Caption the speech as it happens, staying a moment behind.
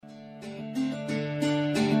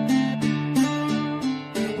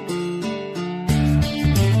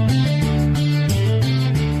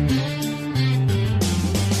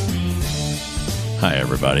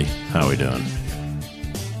everybody. How are we doing?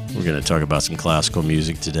 We're going to talk about some classical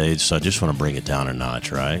music today, so I just want to bring it down a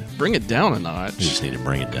notch, right? Bring it down a notch? We just need to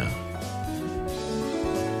bring it down.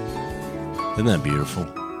 Isn't that beautiful?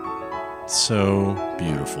 So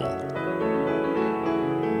beautiful.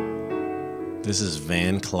 This is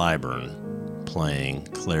Van Cliburn playing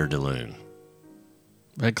Clair de Lune.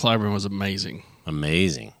 Van Cliburn was amazing.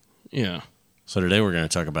 Amazing. Yeah. So today we're going to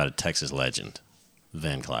talk about a Texas legend,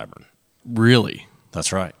 Van Cliburn. Really?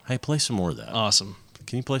 That's right. Hey, play some more of that. Awesome.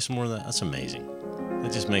 Can you play some more of that? That's amazing.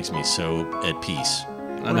 That just makes me so at peace.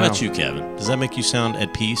 What know. about you, Kevin? Does that make you sound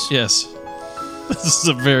at peace? Yes. This is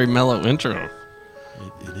a very mellow intro.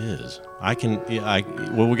 It is.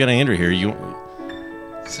 Well, we got Andrew here.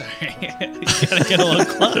 Sorry. You gotta get a little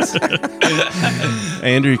closer.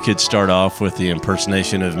 Andrew could start off with the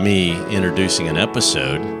impersonation of me introducing an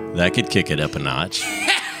episode. That could kick it up a notch.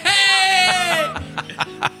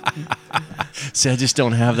 See, I just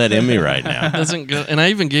don't have that in me right now. Doesn't go, and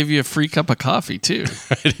I even gave you a free cup of coffee too.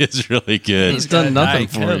 It is really good. He's done nothing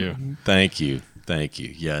for you. Thank you.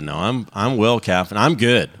 Yeah, no, I'm well caffeinated. I'm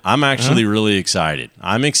good. I'm actually really excited.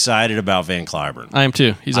 I'm excited about Van Cliburn. I am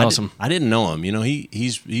too. He's awesome. I didn't know him. You know,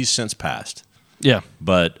 he's since passed. Yeah.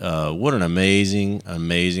 But what an amazing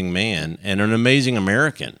man and an amazing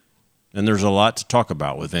American. And there's a lot to talk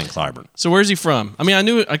about with Van Cliburn. So where's he from? I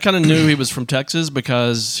mean, I kind of knew he was from Texas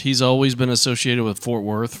because he's always been associated with Fort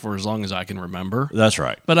Worth for as long as I can remember. That's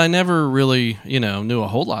right. But I never really, knew a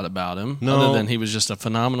whole lot about him. No. Other than he was just a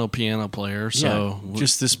phenomenal piano player. So yeah,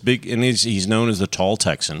 just this big, and he's known as the Tall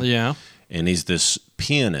Texan. Yeah. And he's this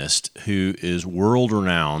pianist who is world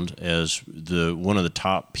renowned as one of the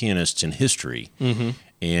top pianists in history. Mm-hmm.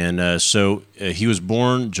 And so he was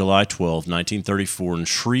born July 12, 1934 in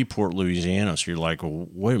Shreveport, Louisiana. So you're like, well,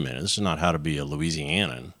 wait a minute, this is not how to be a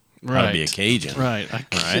Louisianan. How to be a Cajun. Right.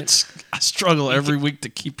 I struggle every week to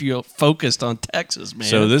keep you focused on Texas, man.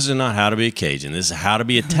 So this is not how to be a Cajun. This is how to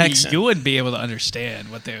be a Texan. You would be able to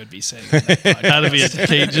understand what they would be saying. How to be a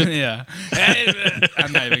Cajun? Yeah.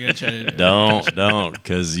 I'm not even going to try to do it. Don't,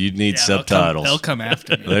 because you need subtitles. They'll come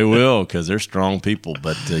after me. They will, because they're strong people,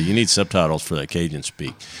 but you need subtitles for that Cajun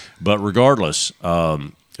speak. But regardless,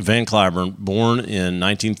 Van Cliburn, born in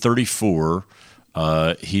 1934,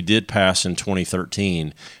 he did pass in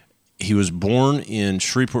 2013. He was born in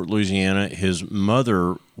Shreveport, Louisiana. His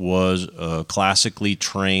mother was a classically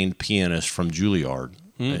trained pianist from Juilliard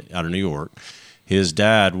out of New York. His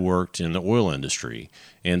dad worked in the oil industry.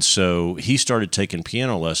 And so he started taking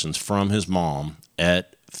piano lessons from his mom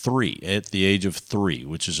at the age of 3,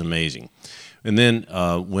 which is amazing. And then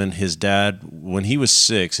when he was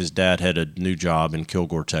 6, his dad had a new job in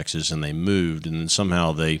Kilgore, Texas, and they moved. And then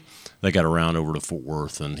somehow they got around over to Fort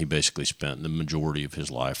Worth, and he basically spent the majority of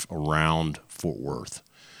his life around Fort Worth.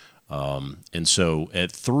 And so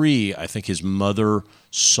at 3, I think his mother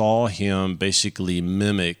saw him basically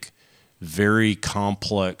mimic very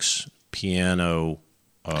complex piano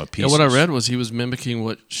pieces. Yeah, what I read was he was mimicking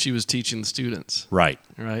what she was teaching the students. Right.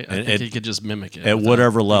 I think he could just mimic it. At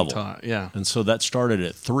whatever level. Yeah. And so that started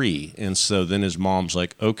at 3. And so then his mom's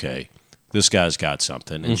like, okay, this guy's got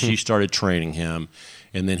something. And she started training him.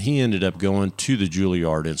 And then he ended up going to the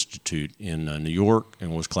Juilliard Institute in New York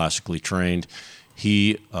and was classically trained.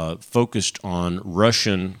 He focused on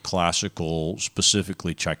Russian classical,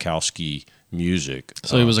 specifically Tchaikovsky music.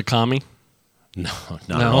 So he was a commie? No,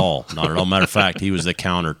 not at all. Not at all. Matter of fact, he was the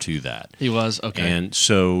counter to that. He was? Okay. And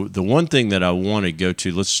so the one thing that I want to go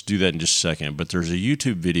to, let's do that in just a second, but there's a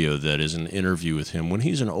YouTube video that is an interview with him when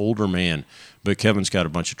he's an older man, but Kevin's got a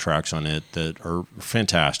bunch of tracks on it that are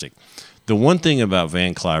fantastic. The one thing about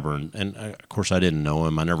Van Cliburn, and of course I didn't know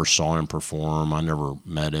him, I never saw him perform, I never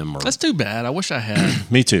met him. That's too bad. I wish I had.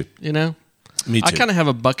 Me too. Me too. I kind of have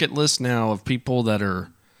a bucket list now of people that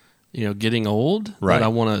are, getting old that I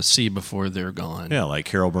want to see before they're gone. Yeah, like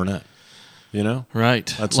Carol Burnett,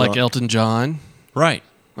 Right. That's like Elton John. Right.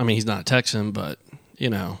 I mean, he's not a Texan, but,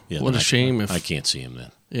 what a shame if... I can't see him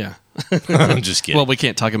then. Yeah. I'm just kidding. Well, we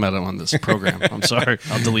can't talk about it on this program. I'm sorry.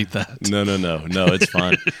 I'll delete that. No, it's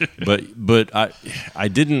fine. but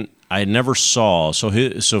I never saw, so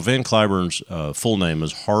Van Cliburn's full name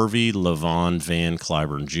is Harvey Levon Van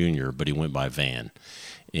Cliburn Jr., but he went by Van.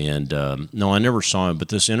 And no, I never saw him, but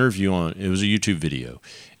this interview it was a YouTube video,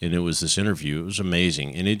 and it was this interview. It was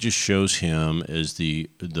amazing, and it just shows him as the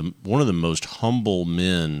one of the most humble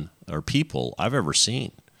men or people I've ever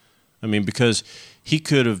seen. I mean, because he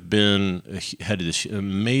could have had this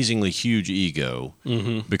amazingly huge ego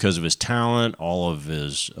because of his talent, all of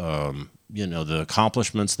his the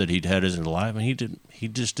accomplishments that he'd had in his life, and he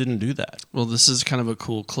just didn't do that. Well, this is kind of a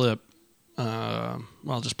cool clip.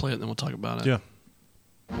 I'll just play it, and then we'll talk about it. Yeah.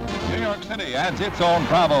 New York City adds its own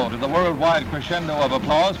bravo to the worldwide crescendo of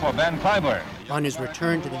applause for Van Cliburn. On his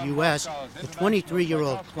return to the U.S., the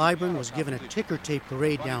 23-year-old Cliburn was given a ticker tape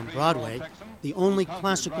parade down Broadway, the only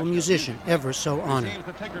classical musician ever so honored.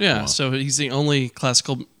 Yeah, so he's the only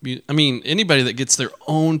classical... anybody that gets their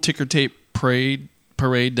own ticker tape parade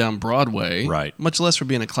down Broadway, right, much less for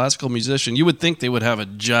being a classical musician, you would think they would have a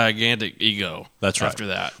gigantic ego. That's right. After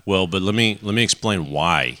that. Well, but let me explain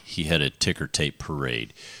why he had a ticker tape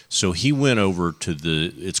parade. So he went over to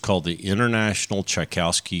it's called the International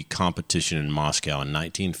Tchaikovsky Competition in Moscow in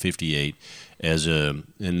 1958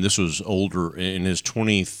 and this was older, in his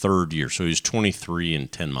 23rd year. So he's 23 in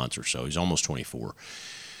 10 months or so. He's almost 24.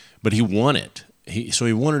 But he won it. He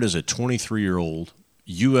won it as a 23-year-old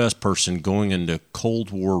U.S. person going into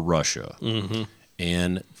Cold War Russia,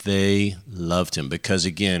 and they loved him because,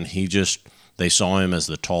 again, they saw him as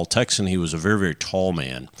the Tall Texan. He was a very, very tall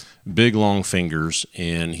man, big, long fingers,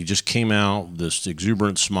 and he just came out, this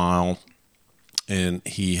exuberant smile, and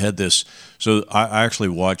he had this. So I actually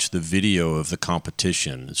watched the video of the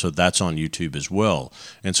competition, so that's on YouTube as well.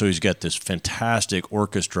 And so he's got this fantastic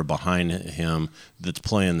orchestra behind him that's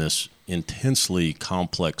playing this intensely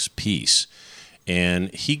complex piece.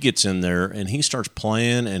 And he gets in there and he starts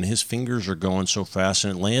playing, and his fingers are going so fast,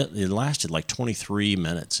 and it lasted like 23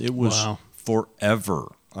 minutes. It was forever.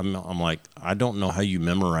 I'm like, I don't know how you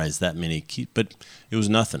memorize that many keys, but it was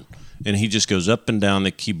nothing. And he just goes up and down the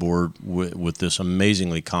keyboard with this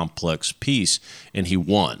amazingly complex piece, and he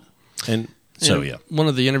won. And so, yeah. One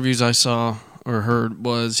of the interviews I saw or heard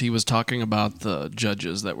was he was talking about the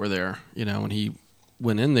judges that were there. When he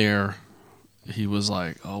went in there, he was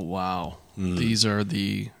like, oh, wow. These are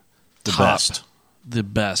the best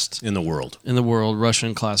in the world.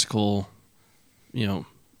 Russian classical,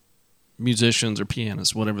 musicians or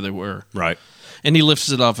pianists, whatever they were. Right. And he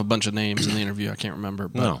lifts it off a bunch of names in the interview. I can't remember.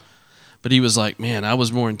 But he was like, man, I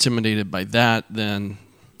was more intimidated by that than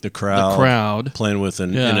the crowd playing with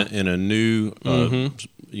in a new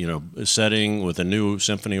setting with a new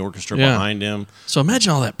symphony orchestra behind him. So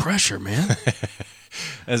imagine all that pressure, man.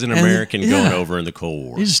 As an American going over in the Cold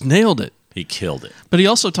War. He just nailed it. He killed it. But he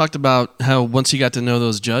also talked about how once he got to know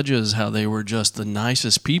those judges, how they were just the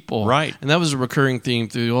nicest people. Right. And that was a recurring theme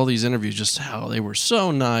through all these interviews, just how they were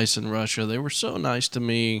so nice in Russia. They were so nice to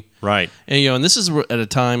me. Right. And, and this is at a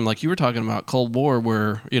time, like you were talking about, Cold War,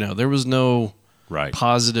 where, there was no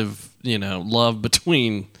positive, love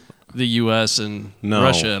between the U.S. and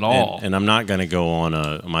Russia at all. And I'm not going to go on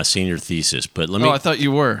my senior thesis, but let me... Oh, I thought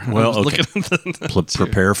you were. Well, okay.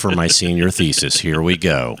 Prepare for my senior thesis. Here we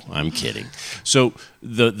go. I'm kidding. So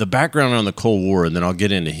the background on the Cold War, and then I'll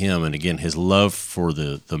get into him, and again, his love for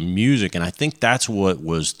the music, and I think that's what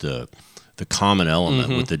was the common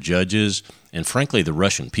element with the judges and, frankly, the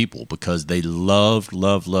Russian people, because they loved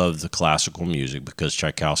the classical music because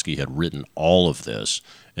Tchaikovsky had written all of this.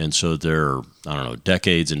 And so there are,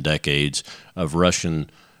 decades and decades of Russian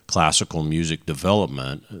classical music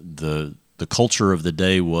development. The culture of the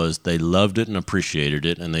day was they loved it and appreciated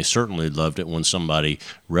it, and they certainly loved it when somebody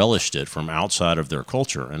relished it from outside of their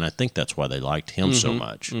culture. And I think that's why they liked him so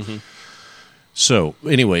much. So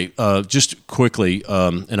anyway, just quickly,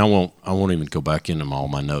 and I won't even go back into all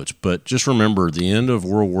my notes, but just remember the end of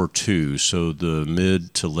World War II, so the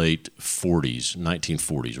mid to late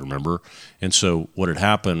 1940s, remember? And so what had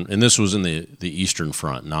happened, and this was in the Eastern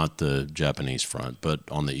Front, not the Japanese front, but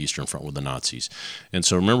on the Eastern Front with the Nazis. And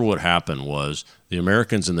so remember what happened was the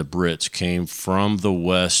Americans and the Brits came from the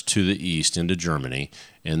west to the east into Germany,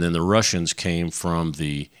 and then the Russians came from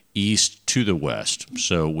the east to the west.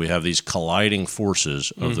 So we have these colliding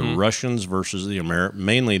forces of the Russians versus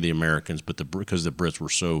mainly the Americans, but because the Brits were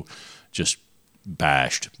so just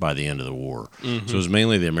bashed by the end of the war. So it was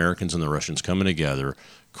mainly the Americans and the Russians coming together,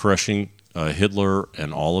 crushing Hitler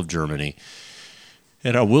and all of Germany.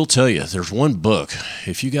 And I will tell you, there's one book,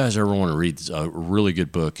 if you guys ever want to read a really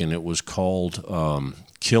good book, and it was called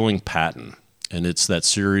Killing Patton. And it's that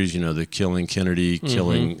series, the killing Kennedy,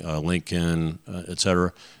 killing Lincoln, et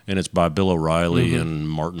cetera. And it's by Bill O'Reilly and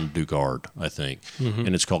Martin Dugard, I think.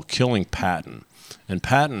 And it's called Killing Patton. And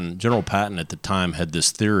General Patton at the time had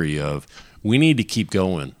this theory of, we need to keep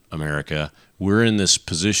going, America. We're in this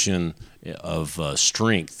position of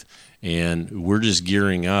strength, and we're just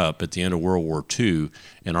gearing up at the end of World War II.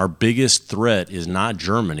 And our biggest threat is not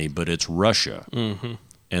Germany, but it's Russia.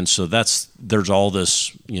 And so there's all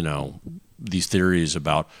this, these theories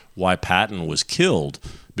about why Patton was killed,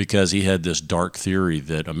 because he had this dark theory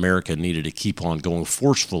that America needed to keep on going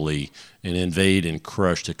forcefully and invade and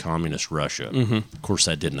crush the communist Russia. Of course,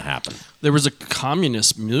 that didn't happen. There was a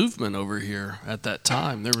communist movement over here at that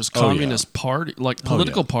time. There was communist party, like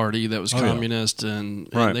political party that was communist, and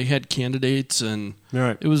they had candidates, and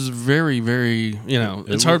it was very, very,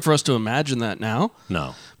 it's hard for us to imagine that now.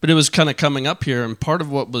 No. But it was kind of coming up here, and part of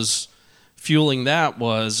what was fueling that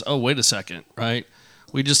was, oh, wait a second, right?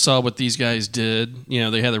 We just saw what these guys did.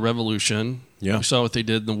 They had the revolution. Yeah. We saw what they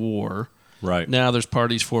did in the war. Right. Now there's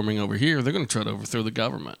parties forming over here. They're going to try to overthrow the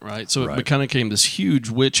government, right? So it kind of became this huge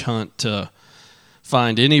witch hunt to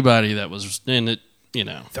find anybody that was in it,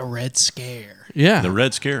 The Red Scare. Yeah. The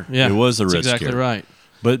Red Scare. Yeah. It was the Red Scare. Exactly right.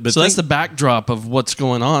 But so that's the backdrop of what's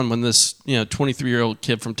going on when this 23-year-old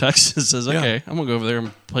kid from Texas says, "Okay, I'm gonna go over there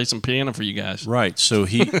and play some piano for you guys." Right. So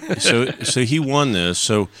he he won this.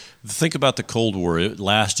 So think about the Cold War. It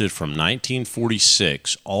lasted from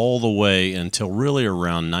 1946 all the way until really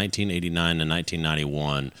around 1989 to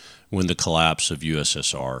 1991, when the collapse of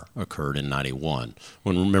USSR occurred in 91.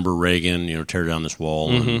 When, remember, Reagan, tear down this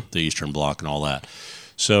wall and the Eastern Bloc and all that.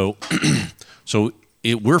 So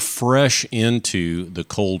we're fresh into the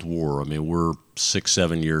Cold War. I mean, we're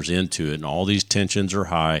 6-7 years into it, and all these tensions are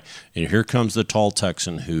high. And here comes the Tall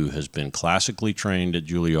Texan, who has been classically trained at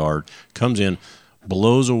Juilliard, comes in,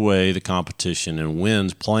 blows away the competition, and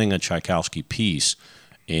wins playing a Tchaikovsky piece.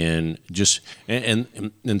 And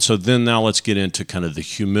so then now let's get into kind of the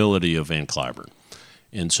humility of Van Cliburn.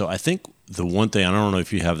 And so I think the one thing, I don't know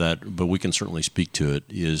if you have that, but we can certainly speak to it,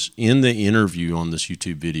 is in the interview on this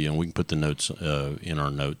YouTube video, and we can put the notes in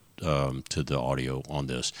our note to the audio on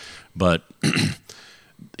this, but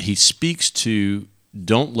he speaks to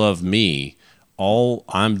 "Don't love me. All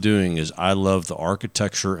I'm doing is I love the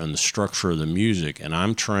architecture and the structure of the music, and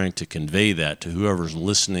I'm trying to convey that to whoever's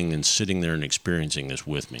listening and sitting there and experiencing this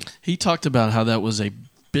with me." He talked about how that was a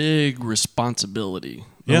big responsibility.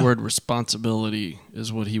 The word responsibility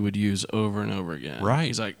is what he would use over and over again. Right.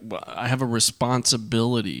 He's like, well, I have a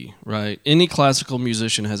responsibility, right? Any classical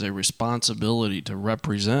musician has a responsibility to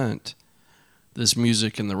represent this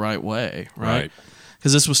music in the right way, right?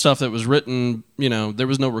 Because this was stuff that was written, there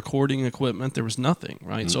was no recording equipment, there was nothing,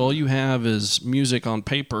 right? So all you have is music on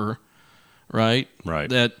paper, right? Right.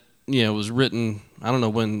 That, was written, I don't know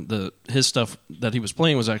when his stuff that he was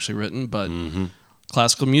playing was actually written, but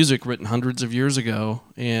classical music written hundreds of years ago,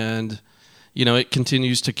 and it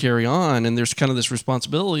continues to carry on, and there's kind of this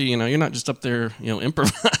responsibility. You're not just up there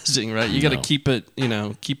improvising, right? You got to keep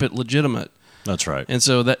it legitimate. That's right. And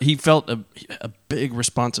so that he felt a big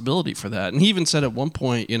responsibility for that, and he even said at one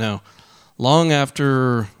point, long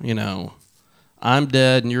after I'm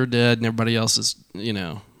dead and you're dead and everybody else is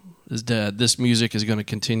dead, this music is going to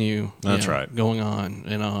continue. That's right. Going on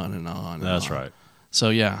and on and on. That's right. So,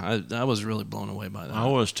 yeah, I was really blown away by that. I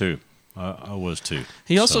was too. I was too.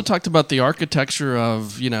 He also talked about the architecture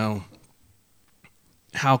of,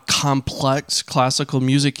 how complex classical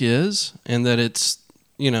music is, and that it's,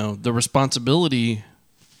 the responsibility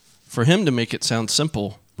for him to make it sound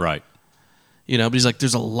simple. Right. But he's like,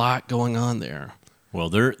 there's a lot going on there. Well,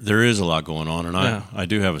 there is a lot going on, and I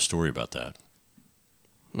do have a story about that.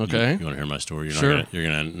 Okay. You want to hear my story? Sure.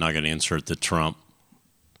 You're not going to insert the Trump.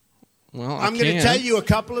 Well, I'm going to tell you a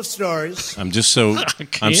couple of stories. I'm just so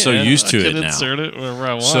used to it now. Insert it wherever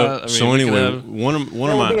I want. So anyway, one of my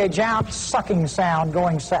There'll be a giant sucking sound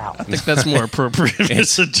going south. I think that's more appropriate.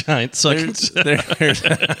 It's a giant sucking sound.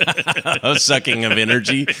 A sucking of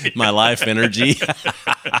energy, my life energy.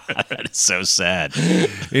 That is so sad.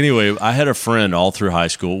 Anyway, I had a friend all through high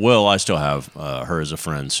school. Well, I still have her as a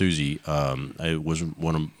friend, Susie. It was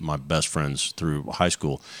one of my best friends through high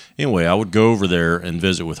school. Anyway, I would go over there and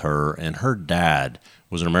visit with her, and her dad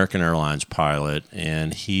was an American Airlines pilot,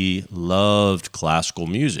 and he loved classical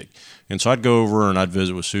music. And so I'd go over and I'd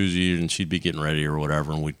visit with Susie, and she'd be getting ready or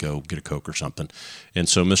whatever, and we'd go get a Coke or something. And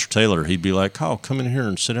so Mr. Taylor, he'd be like, "Kyle, come in here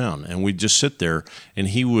and sit down." And we'd just sit there, and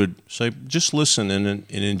he would say, "Just listen and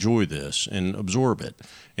enjoy this and absorb it."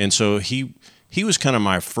 And so he was kind of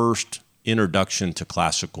my first introduction to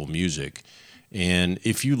classical music. And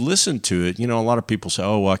if you listen to it, a lot of people say,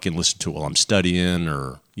 "Oh, well, I can listen to it while I'm studying,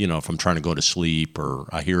 or, if I'm trying to go to sleep, or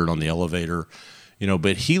I hear it on the elevator."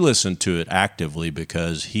 But he listened to it actively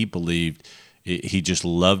because he believed he just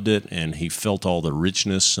loved it, and he felt all the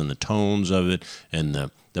richness and the tones of it, and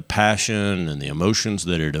the passion and the emotions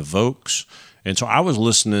that it evokes. And so I was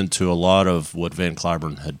listening to a lot of what Van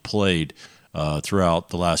Cliburn had played throughout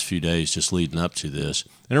the last few days just leading up to this.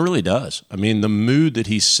 And it really does. I mean, the mood that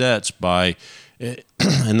he sets by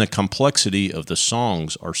and the complexity of the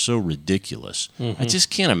songs are so ridiculous. I just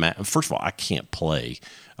can't imagine. First of all, I can't play.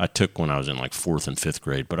 I took when I was in like 4th and 5th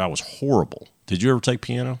grade, but I was horrible. Did you ever take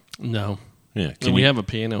piano? No. Yeah. We have a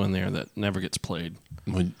piano in there that never gets played.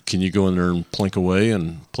 Can you go in there and plink away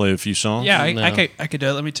and play a few songs? Yeah, No. I could do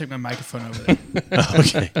it. Let me take my microphone over there.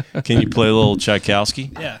 Okay. Can you play a little Tchaikovsky?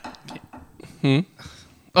 Yeah.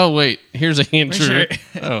 Oh, wait. Here's Andrew. Sure.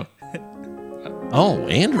 Oh. Oh,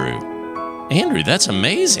 Andrew. Andrew, that's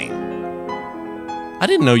amazing. I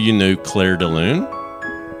didn't know you knew Claire de Lune.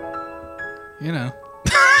 You know.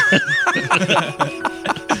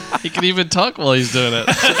 He can even talk while he's doing it.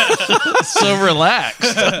 So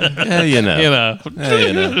relaxed. Yeah, you know. Yeah,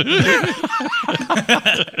 you know.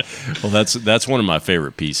 Well, that's one of my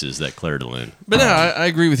favorite pieces, that Claire de Lune. But no, I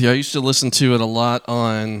agree with you. I used to listen to it a lot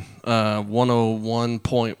on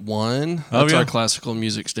 101.1. That's our classical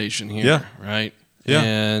music station here, Yeah. right? Yeah.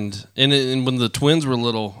 And when the twins were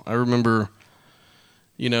little, I remember,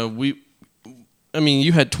 you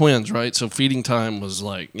had twins, right? So feeding time was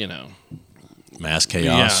like, Mass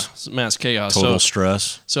chaos. yeah, mass chaos. Total So,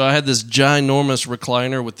 stress. so I had this ginormous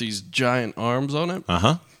recliner with these giant arms on it.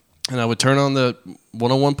 Uh-huh. And I would turn on the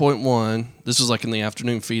 101.1. This was like in the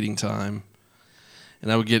afternoon feeding time.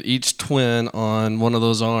 And I would get each twin on one of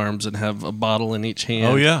those arms and have a bottle in each hand.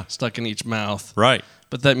 Oh, yeah. Stuck in each mouth. Right.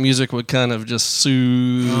 But that music would kind of just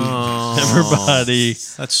soothe everybody,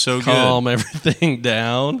 That's so calm good. everything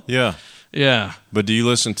down. Yeah. Yeah. But do you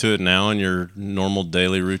listen to it now in your normal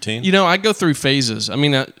daily routine? I go through phases. I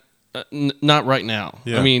mean, not right now.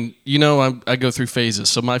 Yeah. I mean, I go through phases.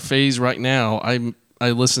 So my phase right now,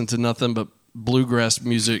 I listen to nothing but bluegrass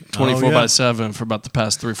music 24/7 for about the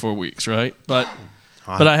past 3 or 4 weeks, right? But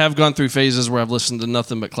I have gone through phases where I've listened to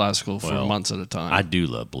nothing but classical for months at a time. I do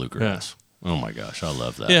love bluegrass. Oh my gosh, I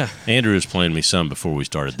love that. Yeah. Andrew was playing me some before we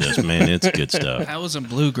started this. Man, it's good stuff. I was in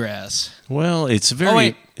bluegrass. Well, it's very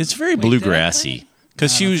wait. it's very Wait, did I bluegrassy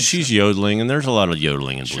because she's yodeling, and there's a lot of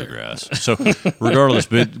yodeling in bluegrass. So regardless,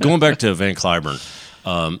 but going back to Van Cliburn,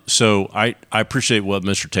 so I appreciate what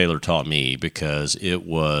Mr. Taylor taught me, because it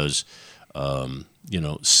was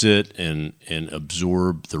sit and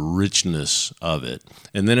absorb the richness of it,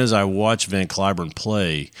 and then as I watch Van Cliburn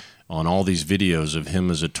play on all these videos of him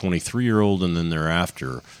as a 23-year-old and then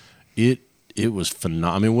thereafter, it was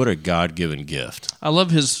phenomenal. I mean, what a God-given gift. I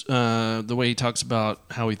love his the way he talks about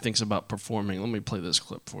how he thinks about performing. Let me play this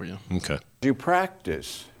clip for you. Okay. You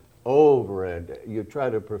practice over and you try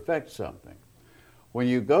to perfect something. When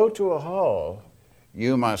you go to a hall,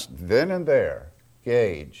 you must then and there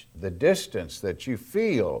gauge the distance that you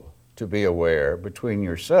feel to be aware between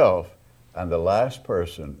yourself and the last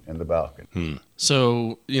person in the balcony.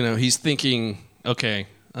 So, he's thinking, okay,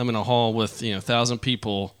 I'm in a hall with, 1,000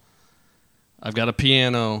 people. I've got a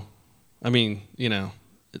piano. I mean,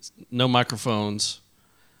 it's no microphones.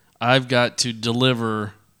 I've got to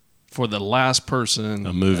deliver for the last person.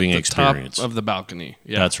 A moving at the experience. top of the balcony.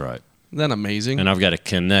 Yeah. That's right. Isn't that amazing? And I've got to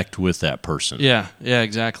connect with that person. Yeah,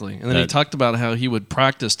 exactly. And then he talked about how he would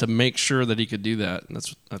practice to make sure that he could do that. And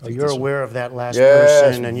I think You're aware of that last Yes,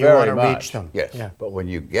 person, and you very want to much. reach them. Yes, Yeah. but when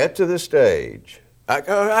you get to the stage, I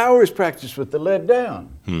always practice with the lid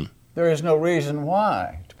down. There is no reason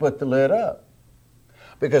why to put the lid up.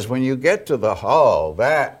 Because when you get to the hall,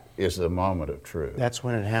 that is the moment of truth. That's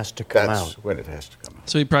when it has to come That's out. when it has to come out.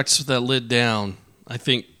 So he practiced with that lid down. I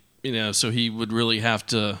think, so he would really have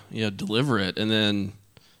to, deliver it. And then,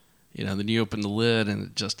 then you open the lid and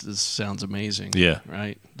it just sounds amazing. Yeah.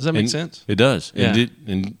 Right? Does that make sense? It does. Yeah.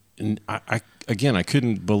 And I again, I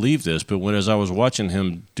couldn't believe this, but as I was watching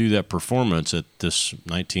him do that performance at this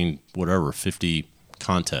 50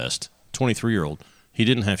 contest, 23-year-old, he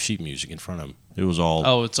didn't have sheet music in front of him. It was all.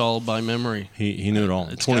 Oh, it's all by memory. He knew it all.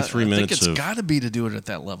 23 minutes. I think it's got to be to do it at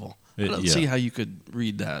that level. I don't see how you could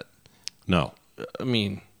read that. No. I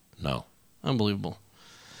mean, No. unbelievable.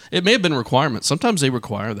 It may have been a requirement. Sometimes they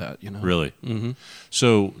require that, Really? Mm-hmm.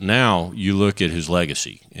 So now you look at his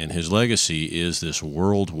legacy, and his legacy is this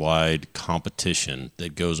worldwide competition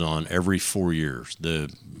that goes on every 4 years.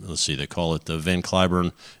 They call it the Van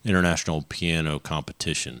Cliburn International Piano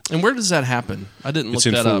Competition. And where does that happen? I didn't look It's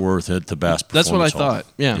in that Fort up. Worth at the Bass That's what I Performance Hall. thought,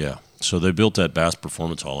 yeah. Yeah. So they built that Bass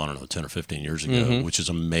Performance Hall, 10 or 15 years ago, which is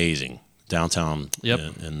amazing. Downtown Yep.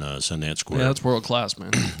 in Sundance Square. Yeah, that's world class,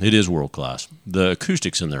 man. It is world class. The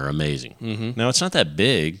acoustics in there are amazing. Now, it's not that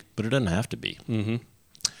big, but it doesn't have to be.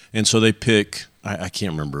 And so they pick, I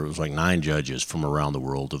can't remember, it was like 9 judges from around the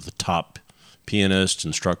world of the top pianists,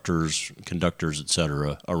 instructors, conductors,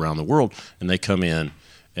 etc., around the world. And they come in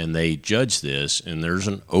and they judge this, and there's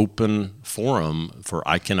an open forum for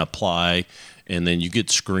I can apply, and then you get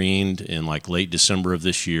screened in like late December of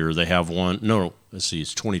this year. They have one. No, let's see,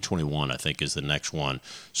 it's 2021, I think, is the next one.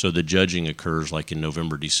 So the judging occurs like in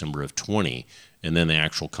November, December of 20, and then the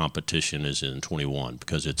actual competition is in 21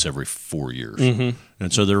 because it's every 4 years. Mm-hmm.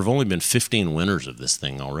 And so there have only been 15 winners of this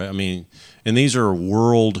thing already. I mean, and these are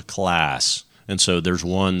world class. And so there's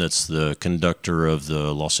one that's the conductor of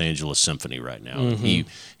the Los Angeles Symphony right now. Mm-hmm.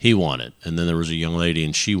 He won it. And then there was a young lady,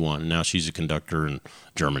 and she won. And now she's a conductor in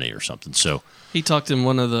Germany or something. So he talked in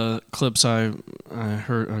one of the clips I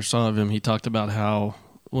heard or saw of him. He talked about how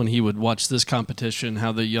when he would watch this competition,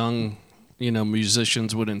 how the young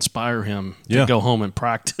musicians would inspire him to go home and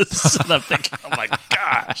practice. And I'm thinking, oh my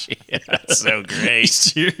gosh, that's so great.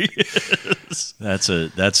 Serious.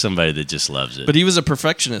 That's somebody that just loves it. But he was a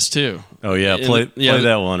perfectionist too. Oh yeah, play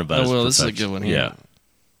that one about. Oh well, this is a good one here. Yeah.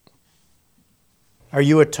 Are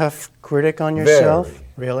you a tough critic on yourself? Very.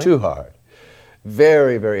 Really? Too hard.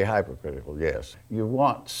 Very, very hypercritical, yes. You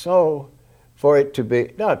want for it to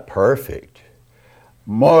be not perfect,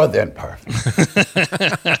 more than perfect.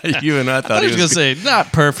 You and I thought I was going to say,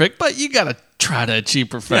 not perfect, but you got to try to achieve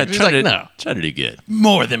perfection. Yeah, try to do good.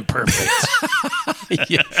 More than perfect.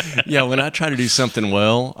 yeah. When I try to do something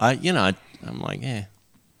well, I'm like,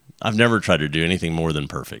 I've never tried to do anything more than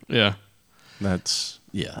perfect. Yeah.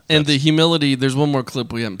 And the humility, there's one more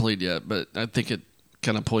clip we haven't played yet, but I think it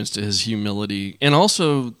kind of points to his humility and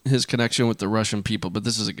also his connection with the Russian people, but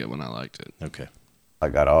this is a good one. I liked it. Okay. I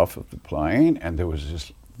got off of the plane, and there was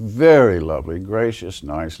this very lovely, gracious,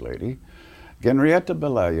 nice lady, Genrietta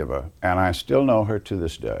Belayeva, and I still know her to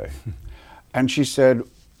this day. And she said,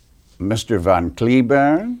 Mr. Van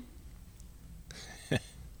Cliburn?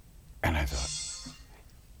 And I thought,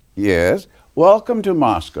 yes, welcome to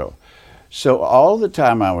Moscow. So all the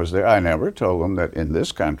time I was there, I never told them that in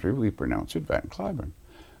this country we pronounce it Van Cliburn.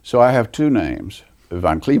 So I have two names,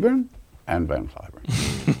 Van Cliburn and Van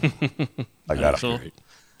Cliburn. I got it.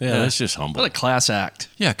 Yeah, that's just humble. What a class act.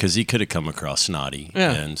 Yeah, because he could have come across snotty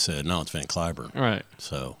and said, no, it's Van Cliburn. Right.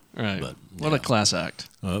 So, right. But, what a class act.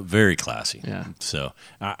 Very classy. Yeah. So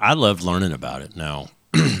I loved learning about it. Now,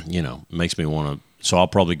 it makes me want to. So I'll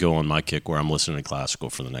probably go on my kick where I'm listening to classical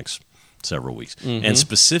for the next several weeks. Mm-hmm. And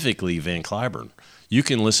specifically Van Cliburn. You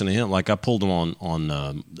can listen to him. Like I pulled him on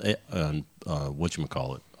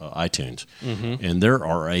whatchamacallit, iTunes. Mm-hmm. And there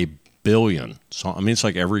are a billion songs. I mean, it's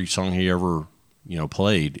like every song he ever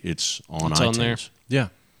played, it's on iTunes. On there. Yeah,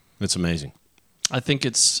 it's amazing. I think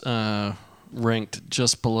it's ranked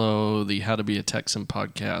just below the How to Be a Texan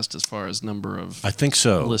podcast as far as number of I think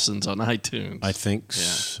so. listens on iTunes. I think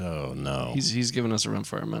so. No, he's giving us a run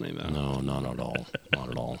for our money though. No, not at all. Not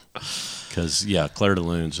at all. Because Claire de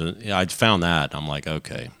Lune's, I found that. I'm like,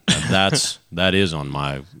 okay, that is on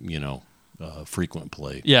my frequent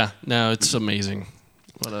play. Yeah, no, it's amazing.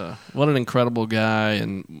 What an incredible guy,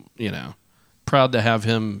 and proud to have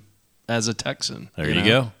him as a Texan. There you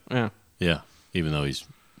go. Yeah. Yeah. Even though he's,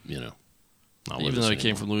 not with us he anymore.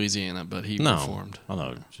 came from Louisiana, but he performed. I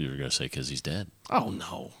thought you were going to say because he's dead. Oh,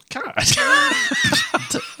 no. God.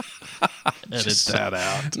 Edit that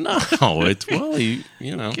out. No,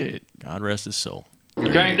 God rest his soul.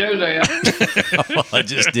 You can't do that. I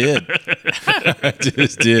just did.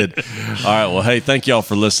 All right. Well, hey, thank y'all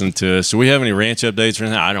for listening to us. Do we have any ranch updates or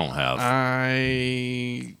anything? I don't have.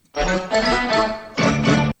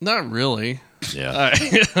 Not really. Yeah.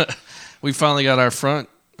 We finally got our front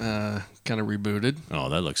kind of rebooted. Oh,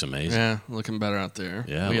 that looks amazing. Yeah, looking better out there.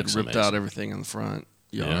 Yeah, we had ripped out everything in the front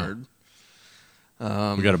yard.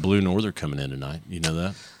 Yeah. We got a blue norther coming in tonight. You know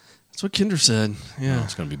that? That's what Kinder said. Yeah. Oh,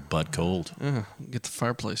 it's going to be butt cold. Yeah, get the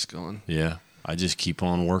fireplace going. Yeah. I just keep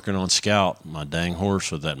on working on Scout, my dang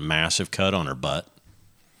horse with that massive cut on her butt.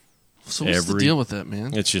 So what's the deal with that,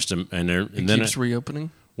 man? It's just it keeps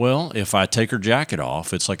reopening? Well, if I take her jacket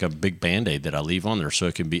off, it's like a big Band-Aid that I leave on there so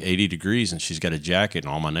it can be 80 degrees and she's got a jacket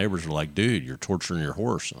and all my neighbors are like, dude, you're torturing your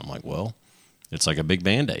horse. And I'm like, well, it's like a big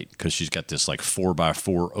Band-Aid because she's got this like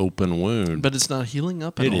 4x4 open wound. But it's not healing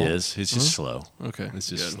up at all? It is. It's just slow. Okay. It's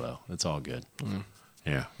just slow. It's all good. Mm.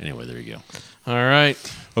 Yeah. Anyway, there you go. All right.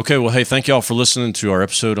 Okay. Well, hey, thank y'all for listening to our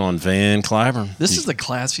episode on Van Cliburn. This is the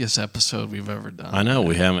classiest episode we've ever done. I know.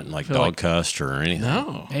 We haven't dog cussed or anything.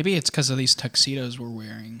 No. Maybe it's because of these tuxedos we're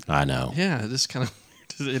wearing. I know. Yeah. This kind of.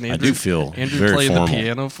 I do feel Andrew very played formal. the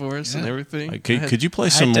piano for us and everything. Could you play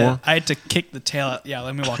some more? I had to kick the tail out. Yeah,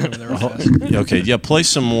 let me walk over there real fast. Okay, yeah, play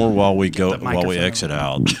some more while we exit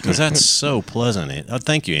out because that's so pleasant.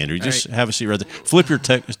 Thank you, Andrew. Just have a seat right there. Flip your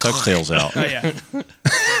tux tails out. Oh yeah.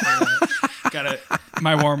 Got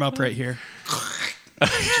my warm up right here.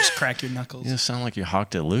 Just crack your knuckles. You sound like you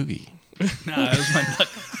hawked a loogie. No, it was my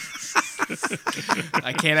knuckles.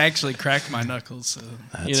 I can't actually crack my knuckles. So.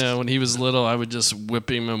 When he was little, I would just whip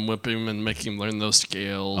him and make him learn those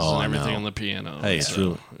scales and everything on the piano. Hey, it's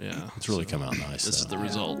really come out nice. This is the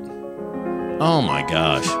result. Oh my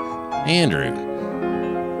gosh, Andrew,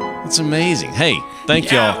 it's amazing. Hey,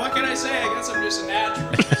 thank y'all. What can I say? I guess I'm just a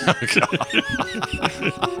natural.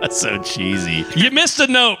 That's so cheesy. You missed a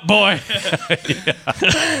note, boy.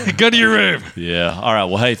 Go to your room. Yeah. All right.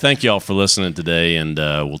 Well, hey, thank y'all for listening today, and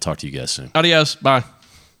we'll talk to you guys soon. Adios. Bye.